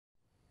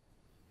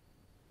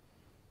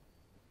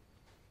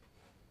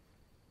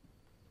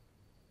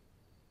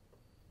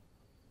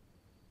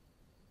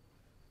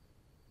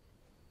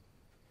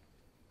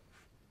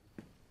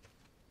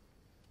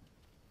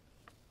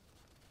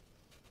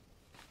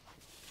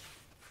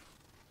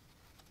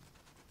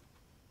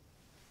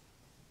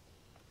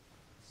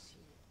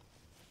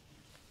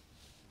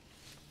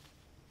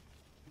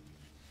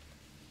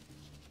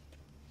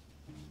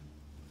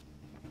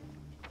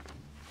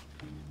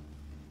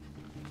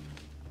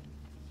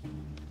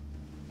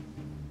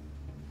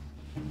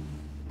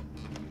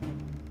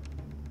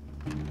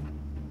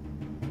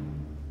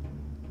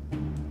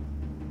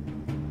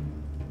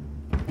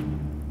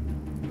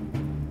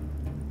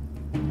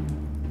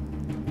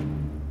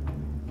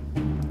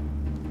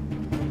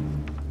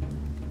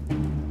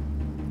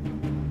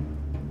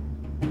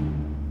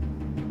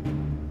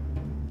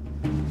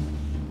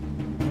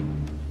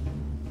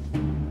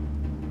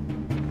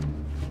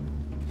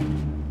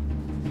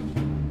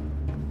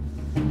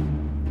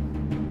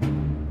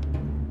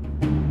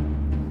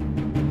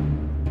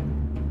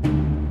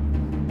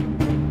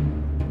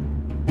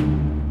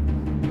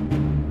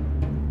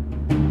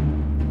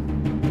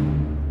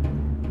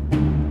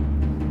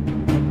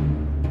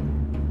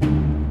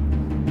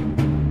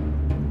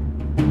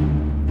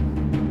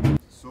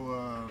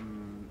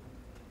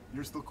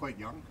you're still quite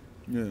young.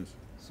 Yes.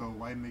 So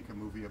why make a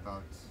movie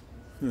about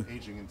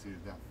aging into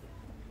death?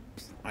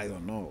 I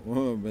don't know.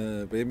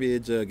 Maybe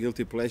it's a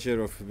guilty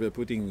pleasure of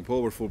putting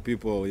powerful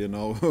people, you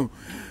know,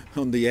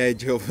 on the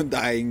edge of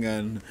dying,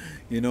 and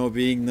you know,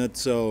 being not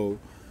so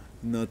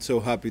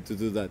happy to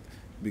do that,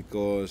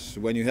 because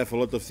when you have a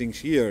lot of things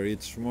here,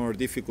 it's more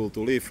difficult to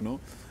live, no?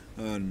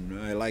 And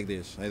I like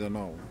this. I don't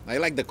know. I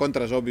like the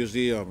contrast,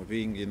 obviously, of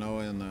being, you know,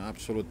 in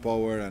absolute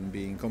power and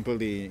being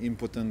completely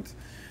impotent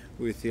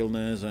with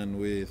illness and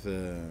with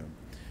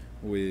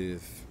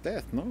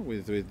death, no?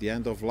 With the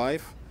end of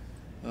life.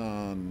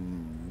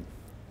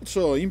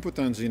 So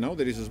impotence, you know,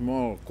 there is a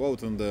small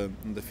quote in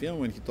the film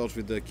when he talks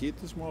with the kid,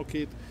 the small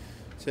kid,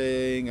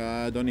 saying,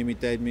 "Don't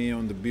imitate me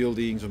on the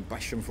buildings, on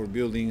passion for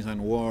buildings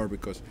and war,"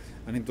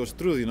 and it was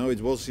true, you know.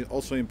 It was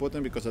also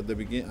important because at the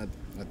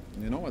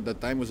at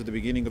that time was at the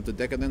beginning of the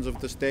decadence of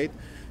the state,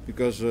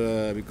 because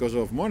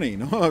of money, you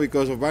know,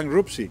 because of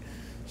bankruptcy.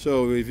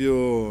 So if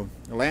you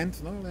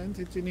lend,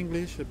 it's in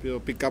English. If you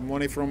pick up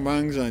money from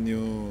banks and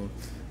you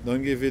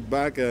don't give it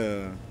back,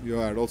 you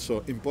are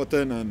also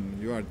impotent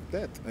and you are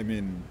dead. I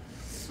mean,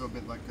 so a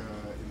bit like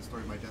in the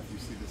story of My Death, you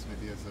see this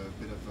maybe as a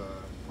bit of a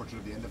portrait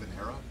of the end of an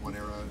era, one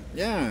era.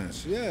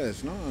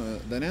 Yes, no,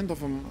 the end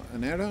of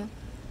an era.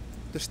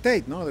 The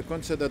state, no, the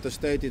concept that the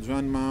state is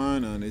one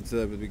man, and it's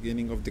the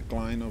beginning of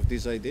decline of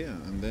this idea,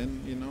 and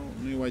then, you know,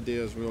 new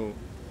ideas will,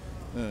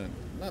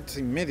 not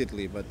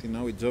immediately, but you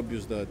know, it's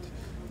obvious that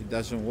it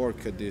doesn't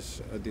work at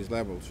this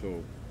level.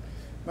 So,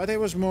 but I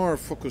was more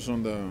focused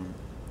on the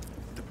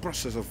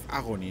process of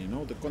agony, you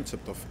know, the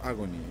concept of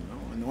agony, you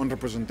know, and on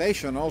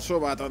representation also,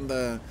 but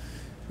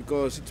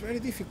because it's very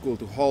difficult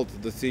to hold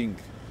the thing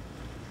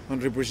on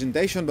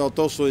representation, but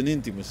also in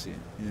intimacy,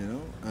 you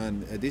know,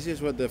 and this is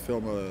what the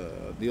film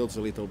deals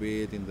a little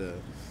bit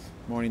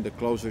more in the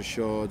closer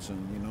shots,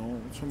 and you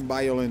know, some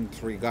violent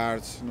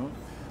regards, you know,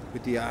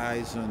 with the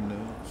eyes, and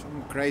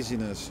some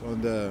craziness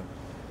on the.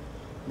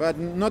 But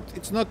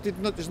it's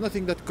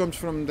nothing that comes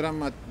from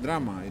drama,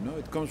 you know.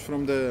 It comes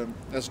from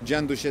as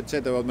Jean Duchet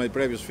said about my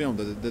previous film,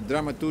 the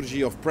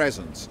dramaturgy of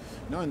presence,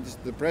 you know, and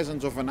the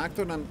presence of an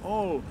actor, and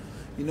all,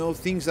 you know,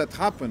 things that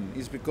happen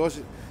is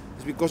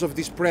because of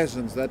this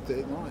presence that,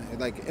 you know,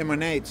 like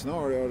emanates, no,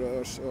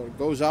 or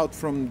goes out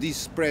from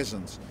this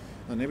presence,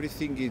 and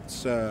everything.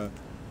 It's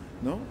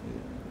no,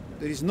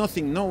 there is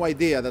no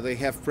idea that I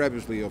have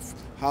previously of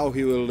how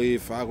he will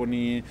live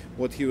agony,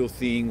 what he will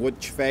think,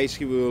 which face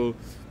he will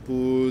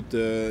put,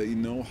 you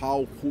know,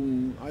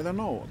 I don't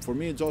know. For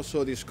me, it's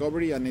also a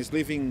discovery, and it's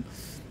living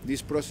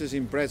this process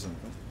in present.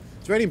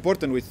 It's very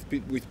important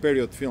with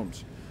period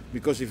films,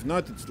 because if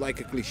not, it's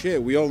like a cliche.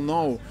 We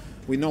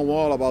know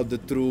all about the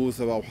truth,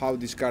 about how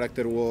this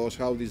character was,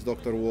 how this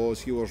doctor was.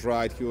 He was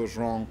right, he was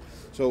wrong.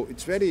 So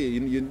it's very,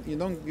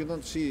 you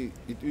don't see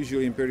it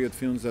usually in period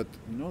films that,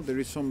 you know, there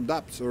is some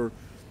depths, or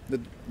that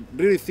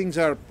really things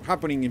are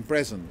happening in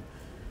present.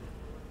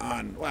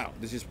 And well,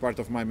 this is part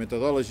of my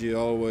methodology,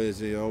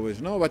 always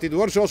know. But it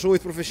works also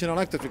with professional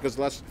actors, because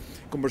last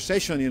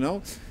conversation, you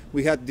know,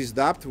 we had this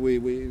depth.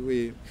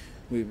 We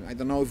I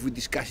don't know if we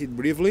discussed it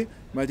briefly,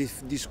 but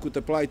if this could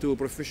apply to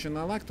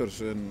professional actors,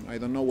 and I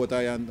don't know what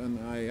I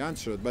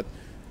answered, but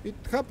it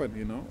happened,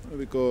 you know,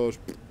 because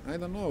I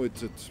don't know.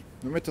 It's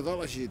the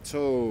methodology. It's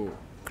so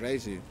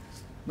crazy.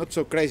 Not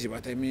so crazy,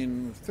 but I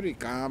mean, 3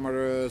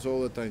 cameras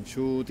all the time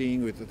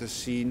shooting with the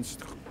scenes,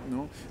 you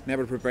know,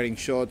 never preparing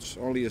shots,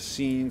 only the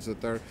scenes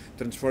that are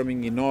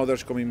transforming in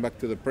others, coming back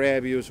to the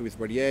previous with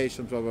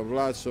variations, blah blah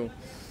blah. So,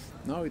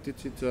 no,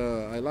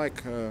 I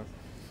like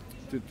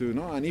to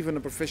know, and even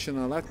a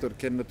professional actor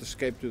cannot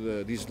escape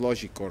to this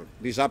logic, or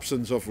this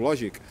absence of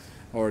logic,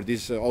 or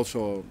this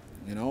also,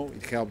 you know,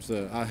 it helps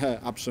the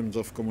absence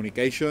of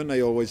communication. I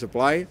always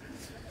apply.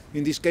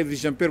 In this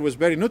case, Jean-Pierre was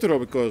very neutral,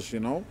 because, you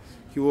know,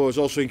 he was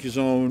also in his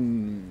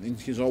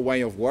own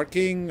way of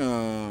working.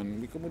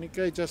 We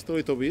communicate just a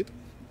little bit.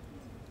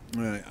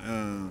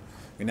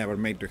 We never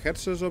made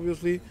rehearsals,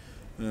 obviously.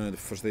 The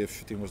first day of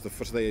shooting was the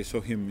first day I saw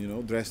him, you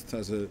know, dressed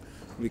as a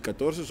Louis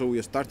XIV. So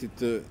we started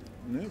you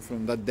know,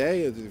 from that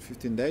day,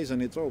 15 days,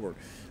 and it's over.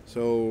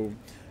 So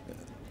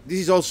this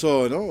is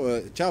also, you know,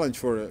 a challenge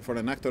for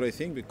an actor, I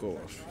think,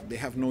 because they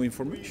have no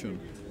information.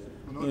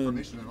 No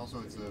information, and also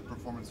it's a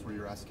performance where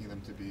you're asking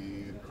them to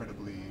be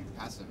incredibly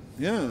passive,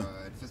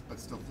 but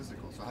still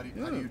physical. So how do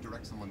you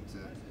direct someone to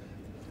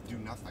do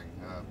nothing,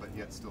 but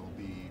yet still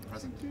be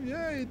present?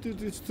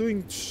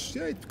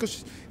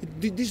 Because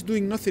this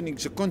doing nothing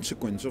is a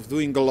consequence of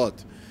doing a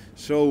lot.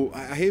 So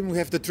we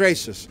have the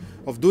traces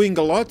of doing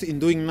a lot in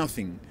doing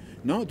nothing.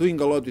 No, doing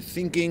a lot with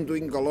thinking,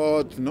 doing a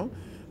lot, no.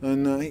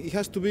 And it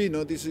has to be, you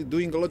know, this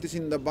doing a lot is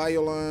in the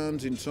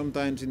violence, in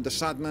sometimes in the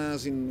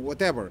sadness, in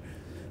whatever.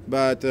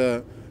 But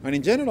and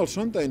in general,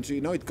 sometimes,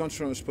 you know, it comes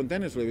from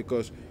spontaneously,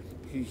 because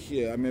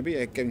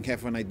maybe I can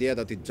have an idea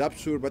that it's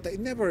absurd, but I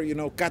never, you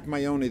know, cut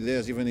my own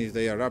ideas, even if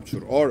they are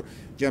absurd. Or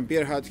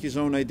Jean-Pierre had his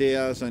own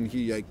ideas, and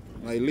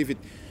I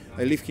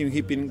leave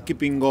him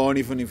keeping going,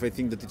 even if I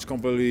think that it's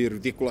completely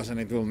ridiculous and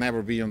it will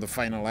never be on the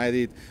final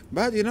edit.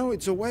 But, you know,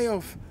 it's a way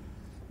of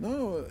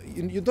No,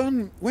 you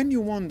don't. When you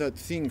want that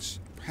things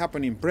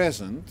happen in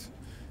present,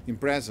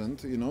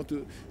 you know,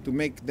 to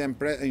make them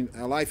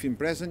alive in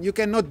present, you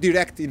cannot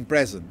direct in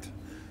present,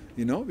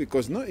 you know,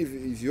 because no,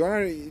 if you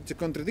are, it's a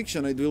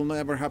contradiction. It will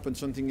never happen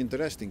something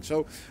interesting.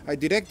 So I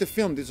direct the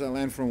film. This I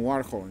learned from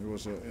Warhol. It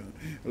was a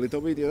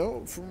little bit, you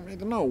know, from, I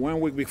don't know, 1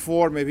 week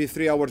before, maybe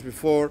 3 hours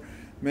before,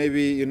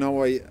 maybe, you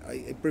know, I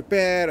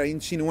prepare, I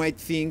insinuate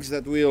things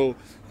that will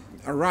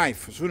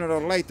arrive sooner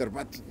or later,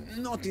 but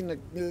not in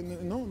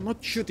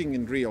not shooting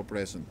in real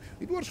present.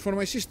 It works for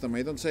my system.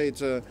 I don't say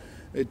it's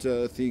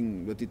a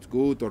thing that it's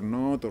good or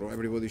not, or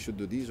everybody should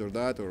do this or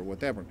that or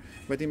whatever.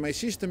 But in my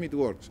system it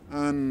works,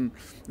 and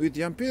with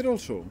Jean-Pierre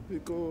also,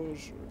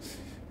 because,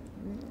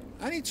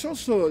 and it's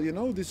also, you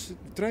know, this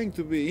trying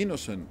to be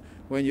innocent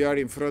when you are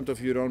in front of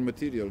your own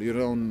material,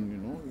 your own, you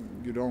know,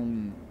 your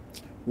own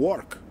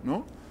work,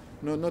 no,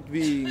 not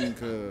being.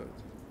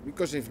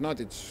 Because if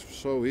not, it's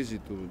so easy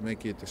to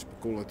make it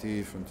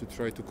speculative and to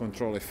try to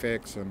control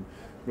effects and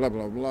blah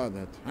blah blah.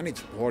 And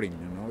it's boring,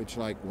 you know. It's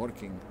like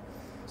working.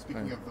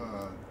 Speaking of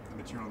the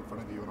material in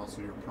front of you and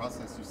also your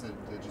process, you said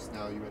just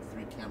now you had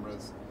 3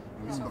 cameras,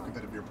 and we spoke a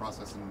bit of your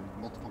process and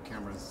multiple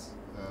cameras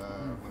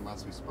when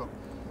last we spoke.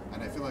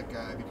 And I feel like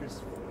I'd be curious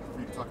for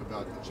you to talk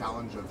about the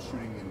challenge of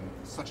shooting in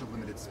such a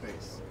limited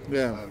space.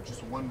 Yeah.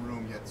 Just one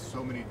room, yet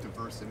so many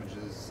diverse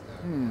images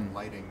and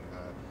lighting.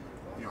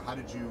 You know, how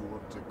did you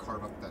work to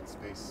carve up that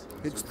space?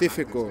 It's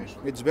difficult.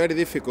 It's very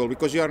difficult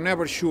because you are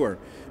never sure.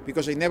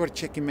 Because I never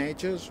check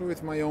images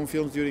with my own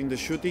films during the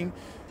shooting,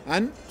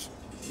 and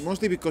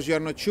mostly because you are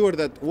not sure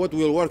that what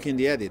will work in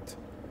the edit.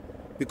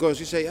 Because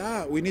you say,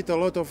 we need a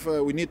lot of,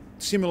 we need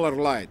similar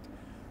light,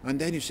 and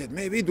then you said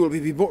maybe it will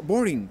be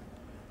boring,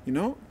 you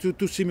know,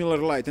 to similar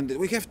light, and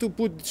we have to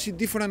put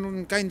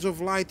different kinds of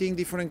lighting,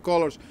 different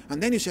colors,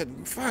 and then you said,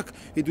 fuck,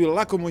 it will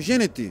lack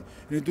homogeneity,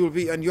 and it will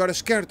be, and you are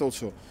scared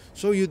also.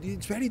 So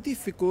it's very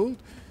difficult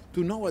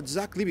to know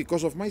exactly,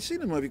 because of my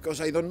cinema, because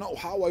I don't know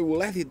how I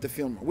will edit the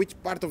film,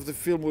 which part of the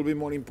film will be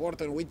more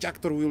important, which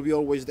actor will be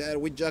always there,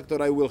 which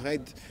actor I will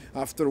hate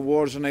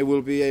afterwards, and I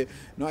will be,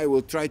 I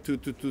will try to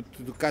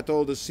cut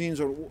all the scenes,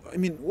 or, I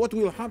mean, what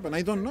will happen,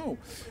 I don't know.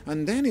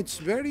 And then it's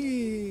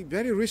very,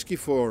 very risky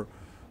for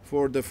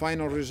the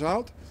final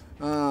result.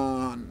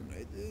 I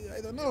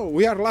don't know,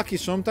 we are lucky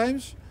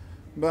sometimes,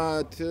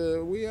 but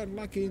we are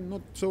lucky,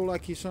 not so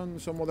lucky some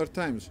other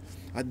times.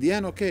 At the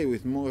end, okay,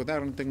 with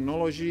modern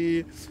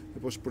technology,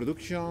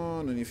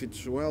 post-production, and if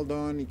it's well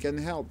done, it can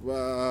help,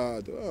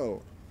 but,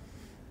 well,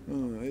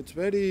 it's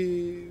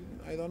very,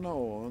 I don't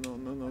know,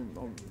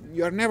 no.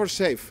 You are never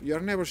safe, you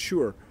are never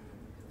sure.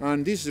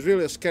 And this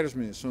really scares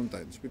me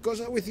sometimes,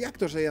 because with the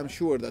actors I am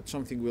sure that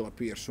something will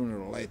appear sooner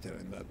or later,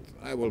 and that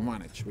I will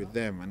manage with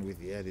them and with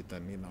the edit,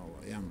 and, you know,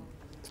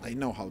 I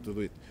know how to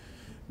do it.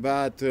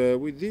 But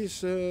with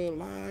this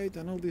light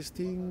and all these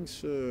things,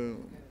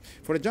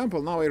 for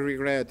example, now I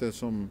regret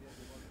some,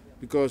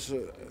 because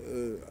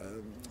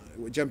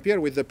Jean-Pierre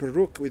with the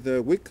peruke, with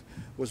the wig,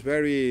 was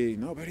very,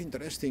 very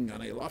interesting,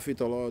 and I love it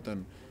a lot.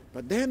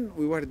 But then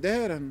we were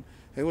there, and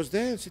I was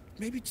there and said,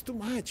 maybe it's too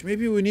much.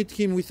 Maybe we need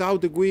him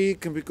without the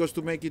wig, and because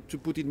to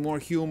put it more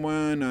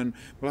human, and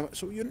blah, blah.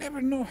 So you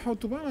never know how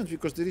to balance,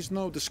 because there is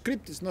the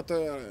script is not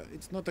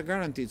a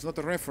guarantee, it's not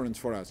a reference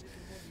for us.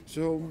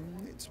 So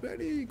it's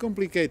very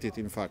complicated,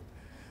 in fact,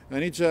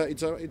 and it's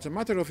a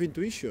matter of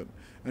intuition,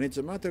 and it's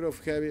a matter of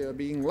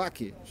being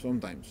lucky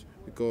sometimes,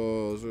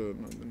 because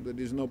there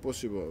is no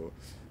possible.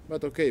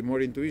 But okay,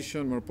 more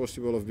intuition, more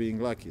possible of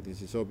being lucky.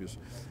 This is obvious.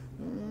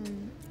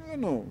 I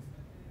don't know.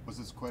 Was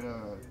this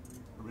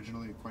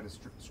originally quite a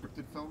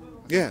scripted film?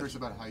 Yeah. I'm curious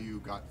about how you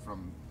got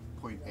from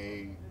point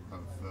A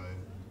of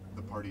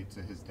the party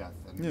to his death,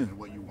 and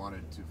what you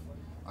wanted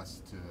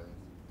us to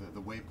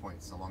the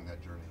waypoints along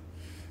that journey.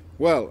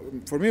 Well,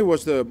 for me,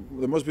 was the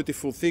most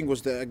beautiful thing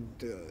was to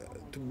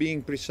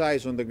being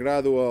precise on the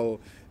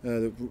gradual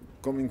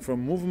coming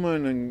from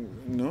movement,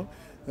 and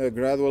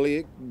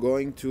gradually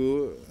going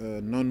to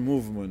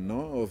non-movement,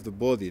 of the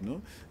body,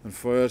 And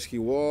first he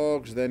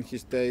walks, then he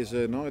stays,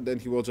 then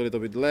he walks a little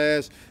bit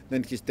less,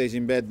 then he stays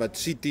in bed but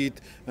seated,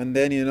 and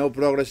then,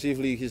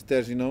 progressively he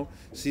stays,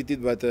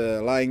 seated but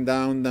lying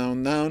down,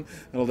 and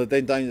all the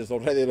time he's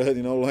already,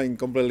 lying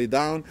completely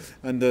down,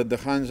 and the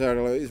hands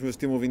are, he's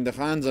still moving the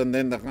hands, and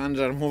then the hands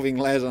are moving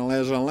less and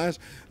less and less,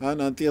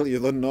 and until you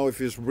don't know if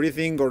he's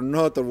breathing or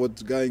not, or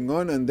what's going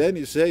on, and then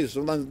you say,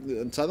 sometimes,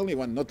 and suddenly,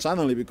 well, not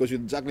suddenly, because you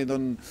exactly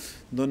don't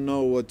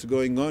know what's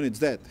going on, it's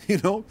death,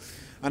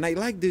 And I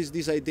like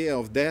this idea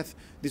of death.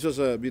 This was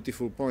a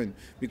beautiful point,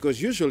 because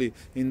usually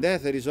in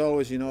death there is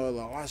always, the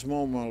last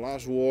moment,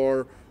 last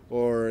war,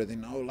 or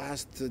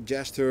last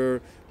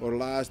gesture, or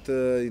last,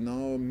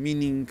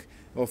 meaning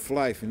of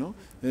life,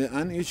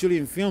 And usually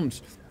in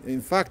films,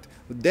 in fact,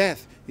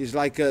 death is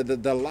like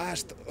the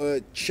last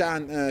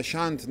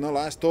chant,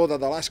 last order,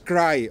 the last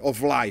cry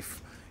of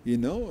life,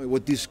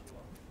 What is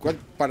quite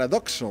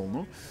paradoxal,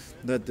 no?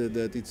 That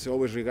it's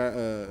always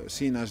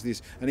seen as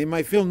this, and in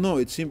my film, no,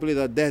 it's simply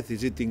that death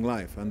is eating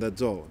life, and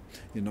that's all.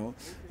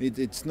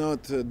 It's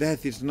not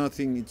death is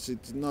nothing.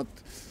 It's not.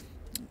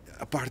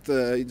 apart.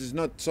 It is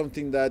not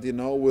something that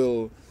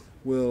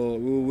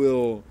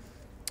will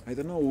I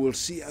don't know, we'll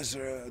see as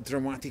a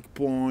dramatic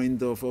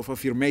point of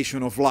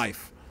affirmation of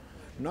life.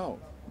 No,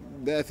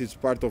 death is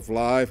part of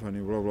life,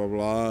 and blah blah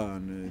blah,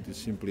 and it is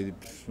simply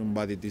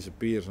somebody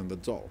disappears, and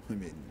that's all. I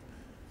mean,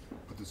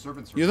 but the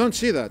servants. You don't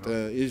see that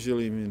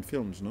usually in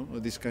films, no?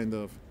 This kind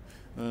of,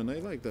 and I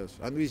like this.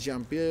 And with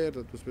Jean-Pierre,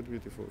 that was very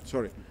beautiful.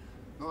 Sorry.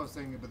 No, I was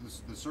saying, but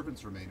the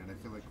servants remain, and I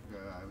feel like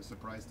I was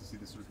surprised to see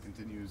this sort of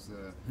continues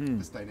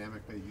this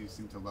dynamic that you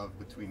seem to love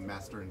between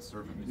master and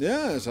servant.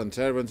 Yes, and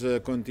servants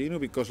continue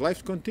because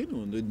life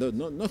continues.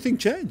 Nothing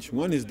changed.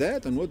 One is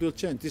dead, and what will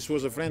change? This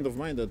was a friend of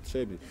mine that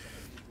said,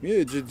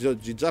 yeah,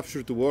 it's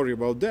absurd to worry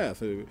about death.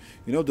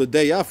 The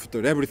day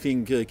after,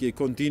 everything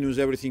continues,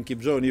 everything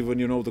keeps on. Even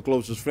the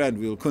closest friend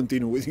will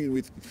continue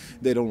with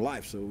their own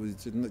life. So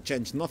it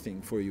changed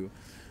nothing for you.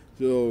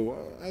 So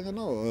I don't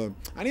know,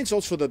 and it's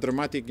also the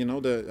dramatic.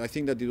 I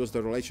think that it was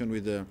the relation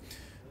with the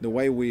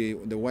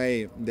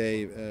way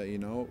they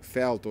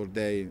felt, or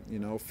they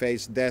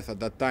faced death at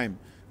that time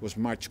was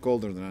much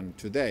colder than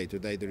today.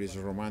 Today there is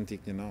a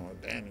romantic, then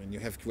when you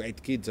have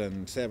 8 kids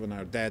and 7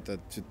 are dead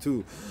at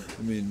 2.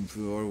 I mean,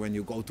 or when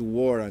you go to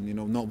war and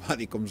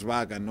nobody comes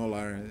back and all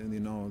are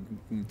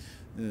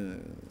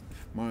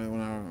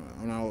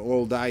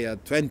all die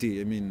at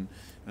 20. I mean.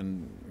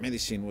 And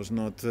medicine was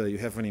not, you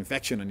have an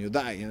infection and you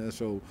die.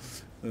 Well,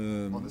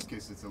 in this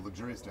case, it's a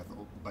luxurious death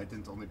by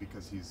dint only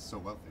because he's so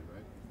wealthy,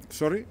 right?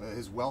 Sorry?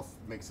 His wealth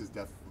makes his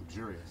death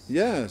luxurious.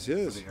 Yes, For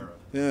the era.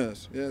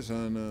 yes,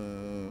 and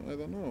I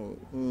don't know.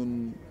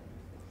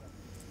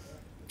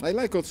 I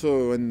like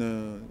also when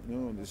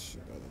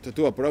the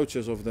two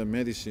approaches of the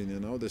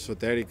medicine, the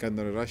esoteric and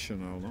the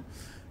rational. No?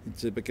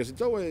 Because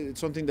it's always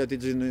something that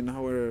is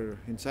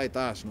inside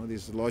us,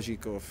 this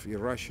logic of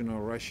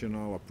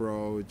rational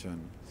approach,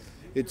 and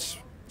it's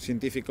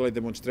scientifically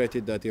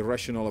demonstrated that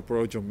irrational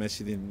approach of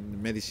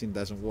medicine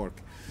doesn't work,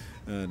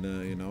 and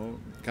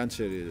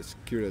cancer is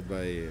cured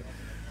by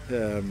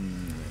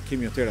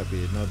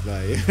chemotherapy, not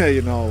by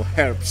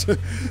herbs.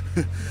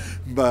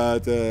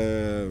 But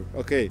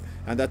okay,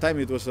 and that time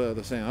it was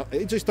the same.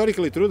 It's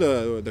historically true,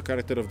 the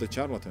character of the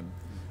charlatan.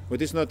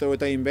 But it's not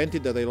what I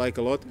invented that I like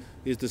a lot.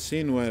 Is the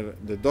scene where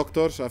the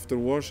doctors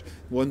afterwards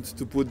want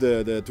to put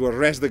to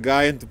arrest the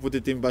guy and to put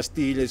it in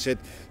Bastille. They said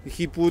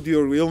he put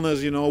your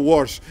illness,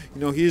 worse.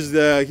 He's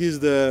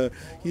the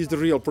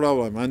real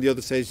problem. And the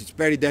other says it's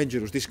very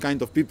dangerous. This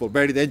kind of people,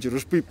 very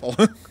dangerous people.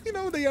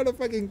 They are the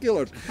fucking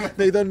killers.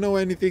 They don't know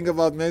anything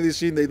about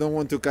medicine. They don't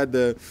want to cut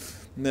the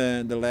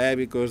lab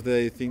because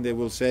they think they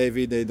will save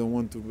it. They don't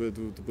want to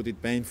put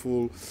it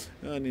painful,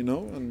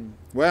 and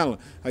well,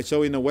 I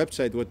saw in a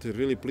website what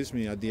really pleased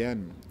me at the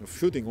end of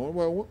shooting, or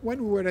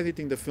when we were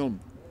editing the film,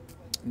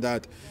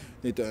 that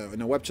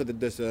in a website that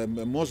there's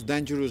most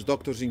dangerous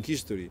doctors in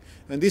history,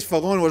 and this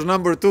Fagon was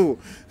number 2.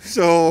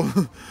 So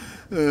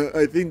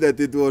I think that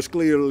it was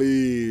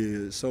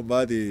clearly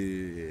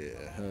somebody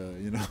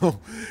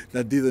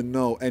that didn't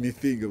know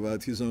anything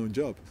about his own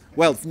job.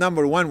 Well,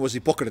 number 1 was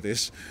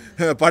Hippocrates.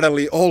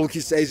 Apparently, all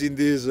he says in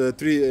this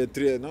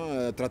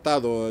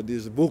tratado,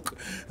 this book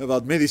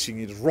about medicine,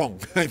 is wrong.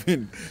 I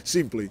mean,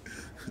 simply.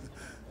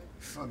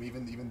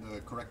 Even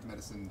the correct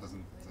medicine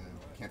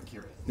can't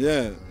cure it.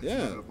 Yeah.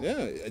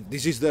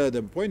 This is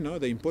the point, no?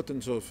 The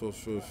importance of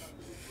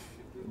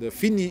the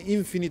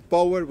infinite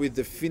power with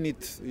the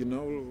finite,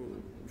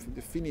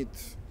 the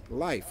finite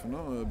life,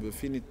 the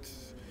finite.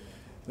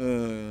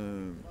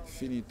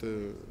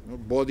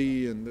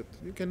 Body, and that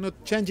you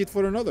cannot change it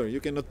for another.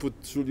 You cannot put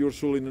your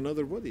soul in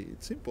another body.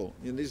 It's simple,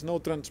 and there's no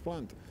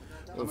transplant.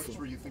 How much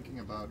were you thinking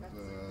about?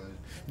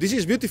 This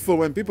is beautiful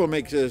when people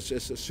make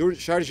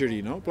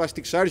surgery,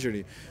 plastic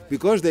surgery,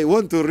 because they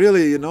want to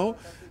really,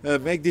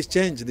 make this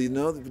change.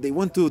 They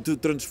want to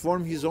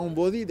transform his own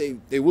body.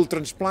 They will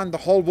transplant the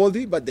whole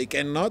body, but they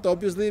cannot,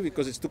 obviously,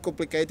 because it's too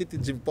complicated.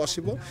 It's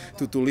impossible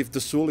to lift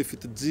the soul if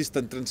it exists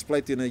and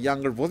transplant in a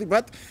younger body.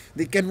 But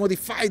they can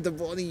modify the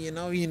body,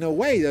 in a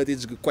way that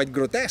is quite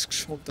grotesque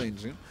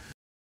sometimes.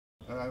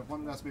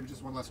 Maybe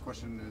just one last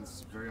question.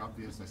 It's very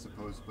obvious, I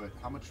suppose, but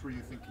how much were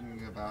you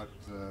thinking about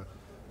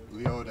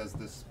Léaud as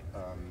this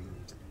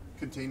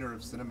container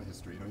of cinema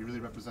history? He really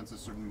represents a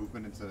certain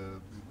movement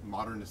into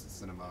modernist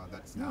cinema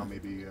that's now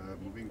maybe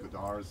moving.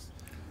 Godard's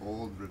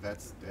old,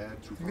 Rivette's dead,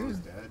 Truffaut's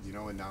dead,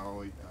 and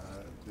now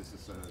this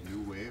is a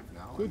new wave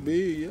now. Could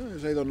be,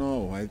 yes, I don't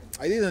know.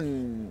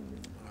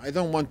 I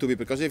don't want to be,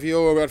 because if you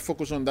are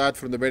focused on that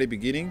from the very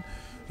beginning,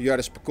 you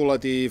are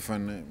speculative,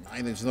 and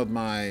it's not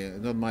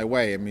my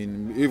way. I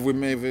mean,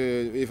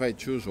 if I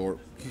choose, or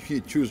if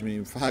he choose me,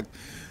 in fact,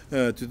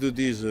 to do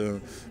this,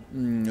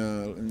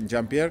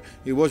 Jean-Pierre,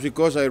 it was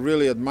because I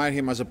really admire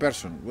him as a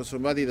person. It was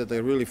somebody that I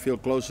really feel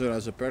closer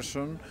as a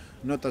person,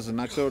 not as an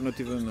actor, not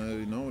even,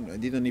 I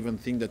didn't even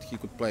think that he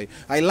could play.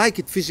 I like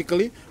it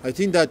physically. I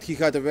think that he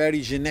had a very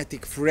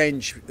genetic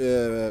French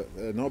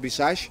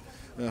visage,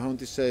 how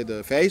to say,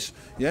 the face,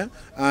 yeah.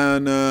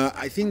 And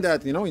I think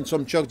that, you know, in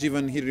some shots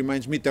even he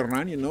reminds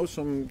Mitterrand, you know,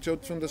 some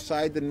shots on the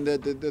side and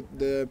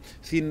the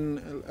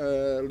thin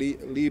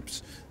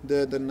lips,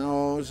 the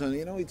nose, and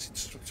you know,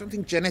 it's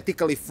something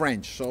genetically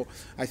French. So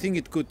I think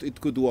it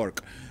could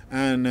work.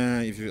 And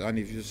if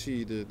you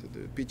see the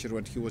picture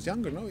when he was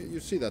younger, no, you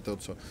see that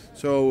also.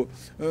 So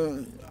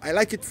I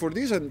like it for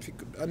this, and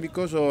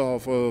because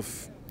of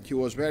he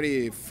was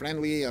very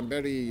friendly and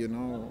very, you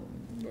know,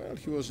 well,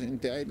 he was.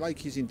 I like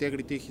his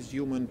integrity, his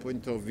human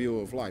point of view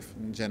of life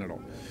in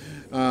general.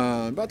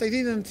 But I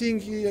didn't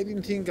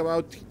think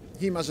about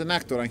him as an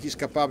actor and his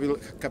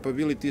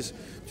capabilities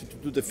to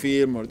do the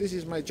film, or this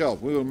is my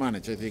job, we will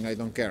manage. I think I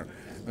don't care.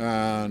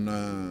 And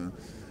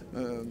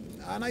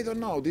I don't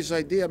know, this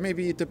idea,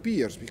 maybe it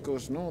appears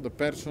because the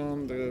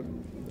person,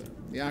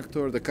 the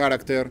actor, the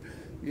character,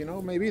 you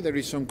know, maybe there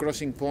is some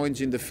crossing points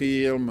in the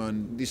film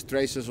and these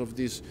traces of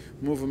these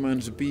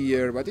movements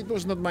appear, but it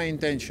was not my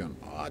intention.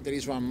 There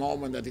is one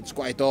moment that it's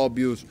quite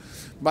obvious,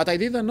 but I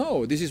didn't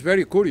know. This is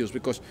very curious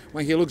because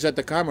when he looks at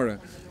the camera,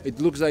 it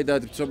looks like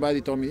that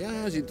somebody told me,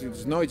 yes,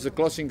 it's the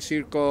closing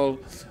circle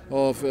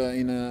of at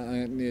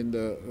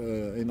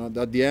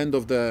the end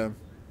of the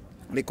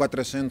Les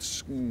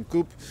 400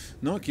 coupe,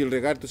 no, qu'il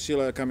regarde sur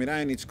la caméra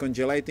and it's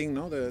congelating,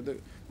 no,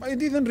 I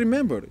didn't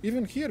remember.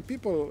 Even here,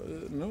 people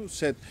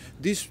said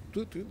this,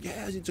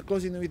 yes, it's a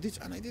closing with this,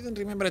 and I didn't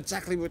remember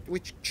exactly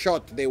which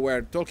shot they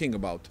were talking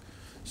about.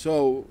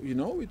 So, you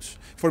know, it's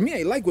for me,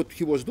 I like what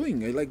he was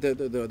doing. I like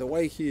the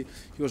way he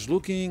was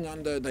looking,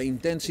 and the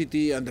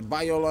intensity and the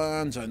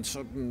violence and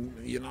certain,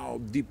 you know,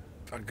 deep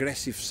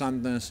aggressive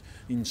sadness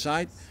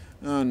inside.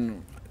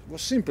 And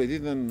was simply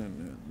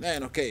didn't.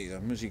 Then okay, the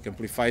music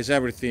amplifies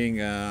everything,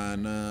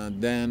 and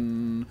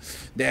then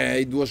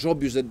it was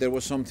obvious that there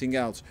was something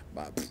else.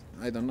 But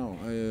I don't know.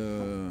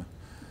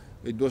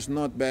 It was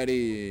not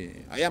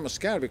very. I am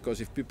scared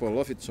because if people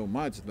love it so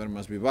much, there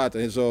must be bad.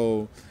 And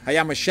so I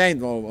am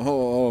ashamed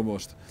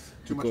almost.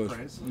 Too much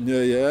praise?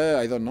 Yeah,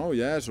 I don't know.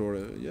 Yes, or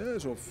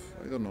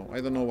I don't know.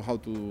 I don't know how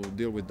to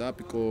deal with that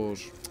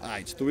because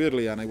it's too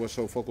early, and I was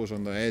so focused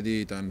on the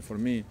edit. And for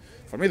me,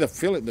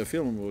 the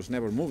film was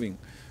never moving.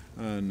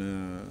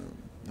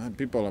 And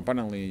people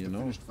apparently, you know,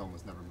 the finished film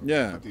was never moving.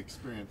 Yeah. But the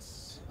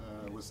experience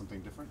was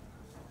something different.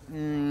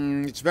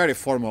 It's very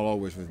formal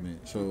always with me,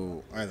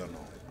 so I don't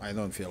know. I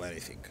don't feel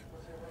anything.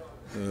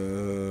 I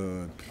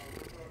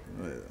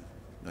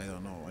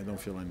don't know. I don't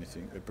feel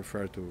anything.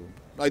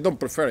 I don't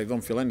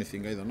feel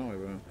anything. I don't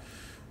know.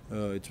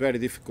 It's very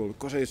difficult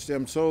because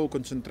I'm so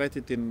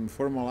concentrated in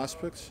formal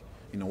aspects,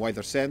 in a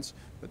wider sense,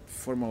 but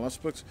formal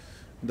aspects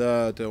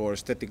or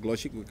aesthetic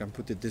logic, we can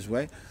put it this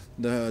way,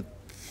 that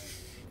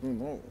I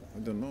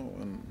don't know.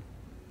 And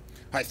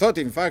I thought,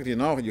 in fact, you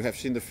know, you have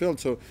seen the film,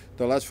 so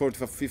the last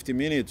 50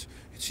 minutes,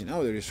 it's, you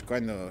know, there is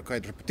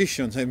quite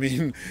repetitions. I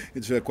mean,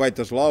 it's quite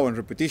slow and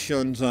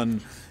repetitions, and,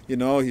 you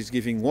know, he's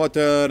giving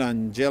water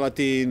and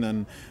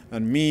gelatin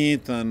and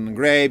meat and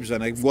grapes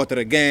and water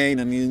again,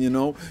 and, you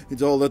know,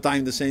 it's all the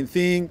time the same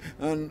thing,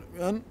 and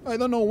I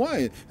don't know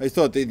why. I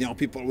thought, you know,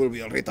 people will be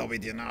a little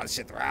bit, you know,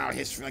 said, well,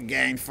 he's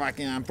again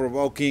fucking and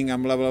provoking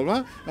and blah, blah,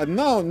 blah. And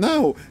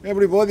no,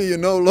 everybody, you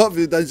know, love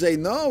it and say,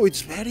 no,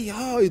 it's very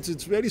hard,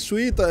 it's very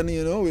sweet, and,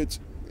 you know, I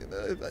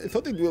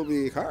thought it will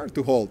be hard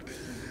to hold.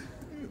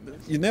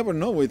 You never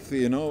know with,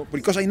 you know,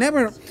 because when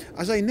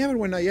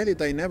I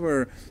edit, I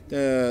never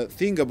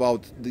think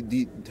about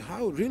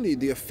how really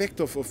the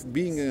effect of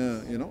being,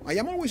 you know, I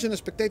am always a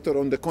spectator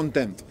on the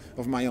content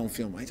of my own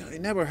film. I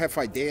never have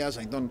ideas,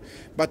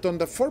 but on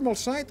the formal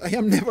side, I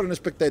am never a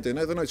spectator, and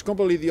I don't know, it's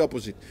completely the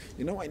opposite.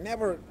 You know, I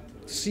never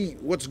see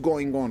what's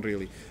going on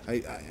really.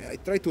 I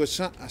try to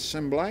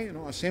assembly,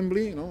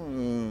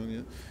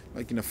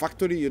 like in a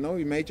factory, you know,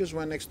 images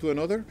one next to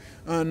another,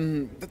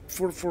 and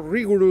for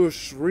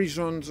rigorous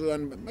reasons,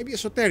 and maybe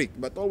esoteric,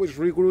 but always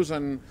rigorous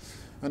and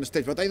on the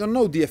stage. But I don't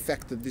know the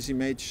effect that this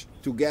image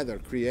together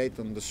create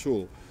on the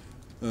soul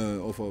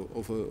of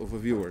a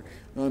viewer.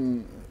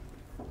 And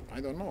I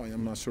don't know. I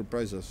am not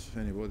surprised as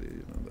anybody,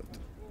 you know, that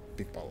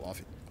people love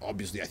it.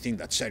 Obviously, I think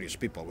that serious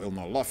people will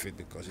not love it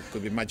because it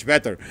could be much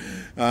better.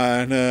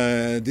 And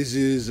this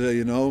is,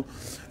 you know,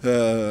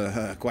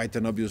 quite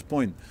an obvious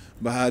point.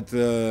 But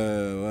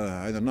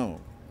I don't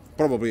know.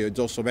 Probably it's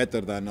also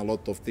better than a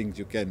lot of things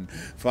you can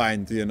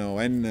find, you know,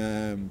 and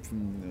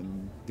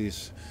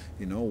this,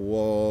 you know,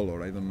 wall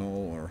or I don't know,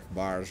 or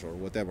bars or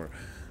whatever.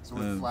 So it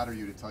would flatter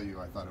you to tell you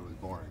I thought it was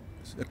boring.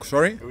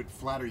 Sorry? It would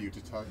flatter you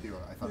to tell you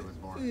I thought it was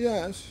boring.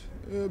 Yes.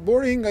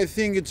 Boring, I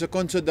think it's a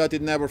concept that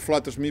it never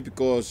flatters me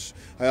because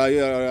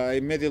I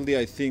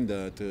immediately think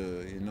that,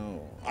 you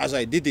know, as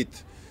I did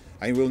it,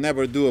 I will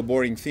never do a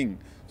boring thing.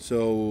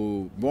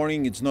 So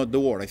boring, it's not the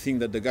word. I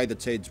think that the guy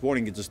that says it's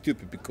boring is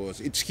stupid because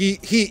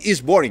he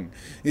is boring.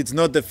 It's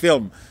not the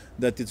film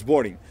that it's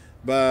boring.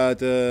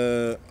 But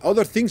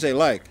other things I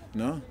like,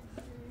 you know.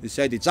 He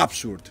said it's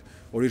absurd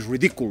or it's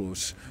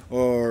ridiculous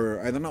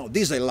or I don't know.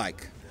 This I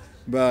like.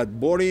 But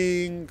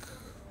boring,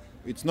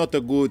 it's not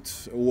a good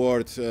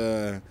word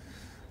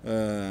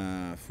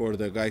for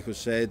the guy who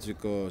said,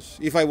 because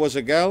if I was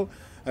a girl,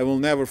 I will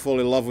never fall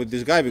in love with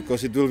this guy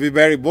because it will be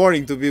very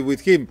boring to be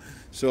with him.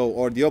 So,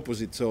 or the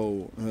opposite.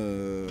 So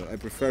I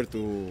prefer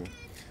to,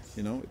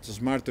 you know, it's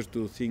smarter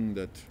to think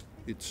that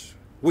it's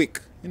weak.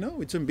 You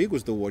know, it's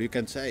ambiguous, the word. You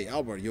can say,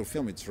 Albert, your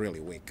film, it's really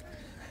weak.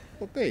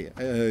 Okay,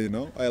 you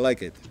know, I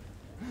like it.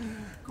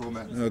 Cool,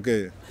 man.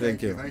 Okay,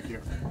 thank you. Thank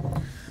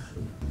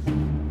you.